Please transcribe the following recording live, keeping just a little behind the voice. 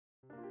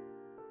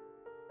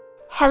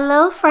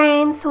Hello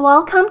friends,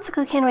 welcome to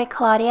Cooking with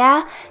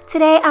Claudia.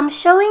 Today I'm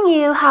showing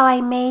you how I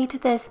made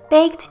this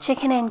baked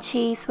chicken and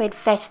cheese with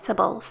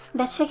vegetables.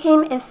 The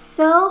chicken is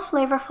so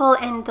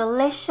flavorful and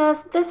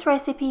delicious. This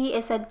recipe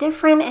is a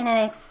different and an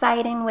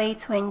exciting way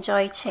to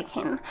enjoy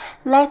chicken.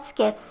 Let's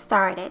get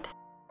started.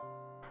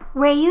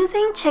 We're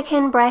using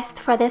chicken breast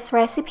for this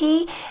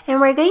recipe,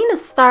 and we're going to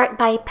start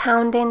by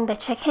pounding the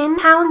chicken.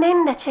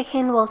 Pounding the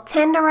chicken will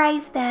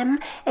tenderize them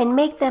and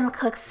make them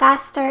cook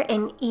faster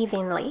and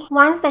evenly.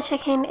 Once the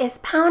chicken is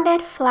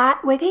pounded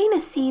flat, we're going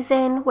to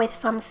season with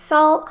some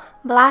salt,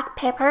 black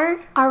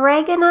pepper,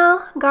 oregano,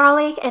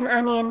 garlic, and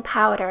onion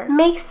powder.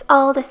 Mix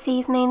all the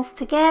seasonings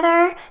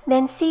together,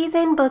 then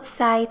season both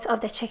sides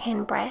of the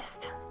chicken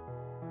breast.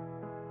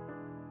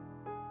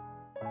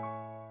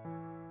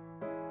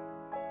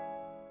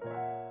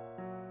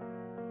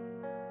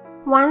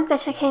 Once the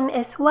chicken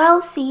is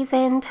well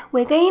seasoned,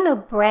 we're going to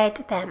bread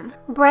them.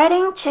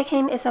 Breading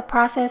chicken is a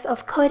process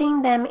of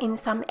coating them in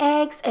some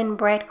eggs and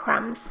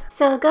breadcrumbs.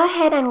 So go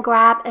ahead and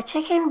grab a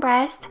chicken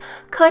breast,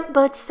 coat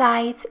both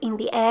sides in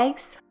the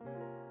eggs.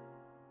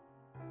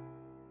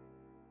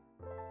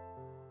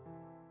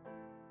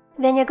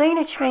 Then you're going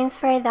to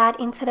transfer that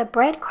into the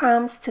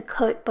breadcrumbs to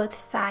coat both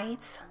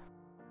sides.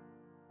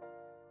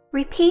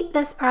 Repeat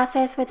this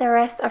process with the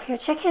rest of your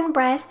chicken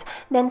breast,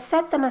 then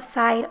set them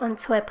aside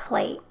onto a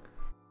plate.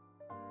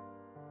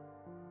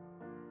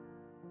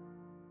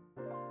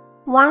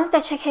 Once the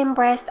chicken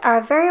breasts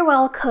are very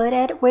well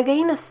coated, we're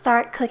going to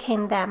start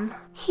cooking them.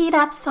 Heat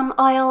up some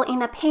oil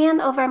in a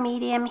pan over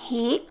medium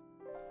heat.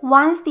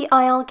 Once the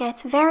oil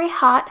gets very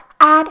hot,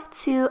 add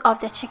 2 of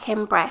the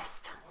chicken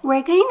breasts.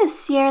 We're going to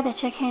sear the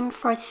chicken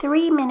for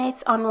 3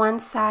 minutes on one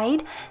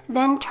side,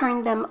 then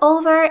turn them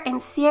over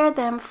and sear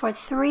them for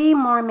 3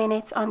 more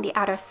minutes on the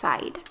other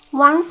side.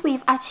 Once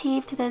we've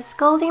achieved this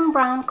golden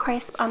brown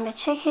crisp on the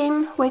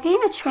chicken, we're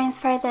going to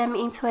transfer them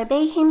into a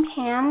baking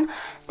pan,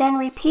 then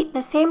repeat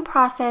the same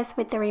process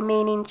with the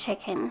remaining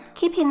chicken.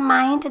 Keep in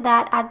mind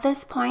that at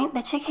this point,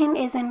 the chicken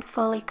isn't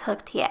fully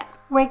cooked yet.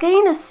 We're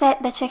going to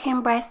set the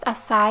chicken breast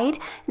aside,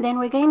 then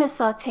we're going to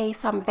saute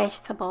some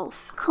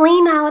vegetables.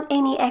 Clean out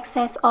any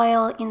excess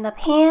oil in the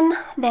pan,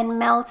 then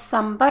melt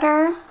some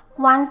butter.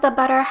 Once the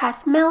butter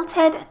has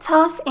melted,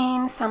 toss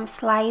in some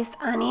sliced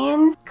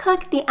onions.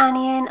 Cook the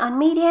onion on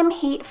medium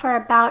heat for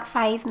about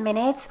 5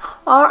 minutes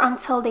or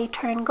until they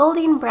turn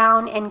golden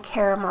brown and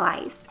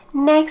caramelized.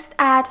 Next,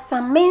 add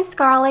some minced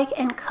garlic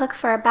and cook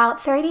for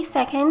about 30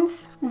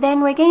 seconds.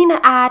 Then we're going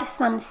to add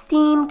some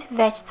steamed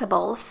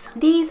vegetables.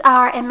 These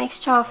are a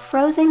mixture of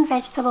frozen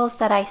vegetables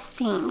that I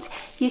steamed.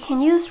 You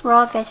can use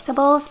raw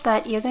vegetables,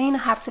 but you're going to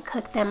have to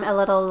cook them a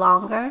little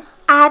longer.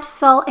 Add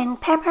salt and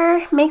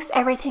pepper, mix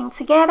everything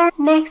together.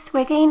 Next,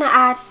 we're going to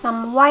add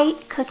some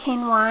white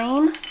cooking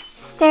wine.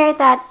 Stir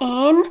that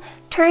in,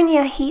 turn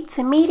your heat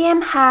to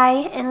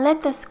medium-high, and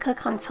let this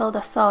cook until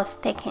the sauce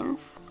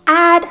thickens.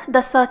 Add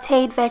the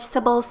sauteed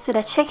vegetables to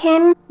the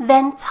chicken,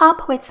 then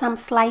top with some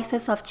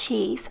slices of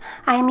cheese.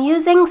 I'm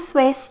using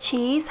Swiss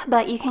cheese,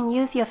 but you can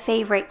use your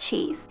favorite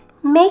cheese.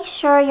 Make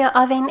sure your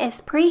oven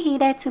is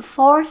preheated to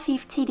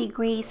 450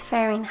 degrees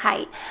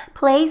Fahrenheit.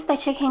 Place the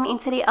chicken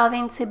into the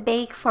oven to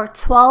bake for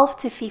 12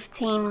 to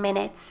 15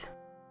 minutes.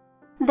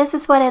 This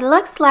is what it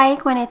looks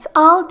like when it's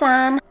all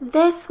done.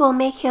 This will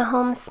make your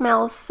home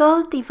smell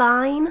so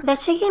divine. The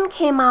chicken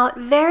came out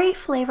very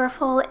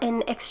flavorful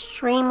and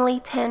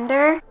extremely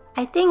tender.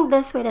 I think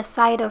this with a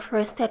side of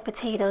roasted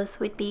potatoes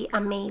would be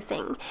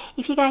amazing.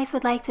 If you guys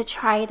would like to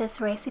try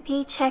this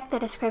recipe, check the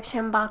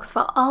description box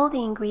for all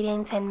the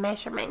ingredients and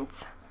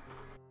measurements.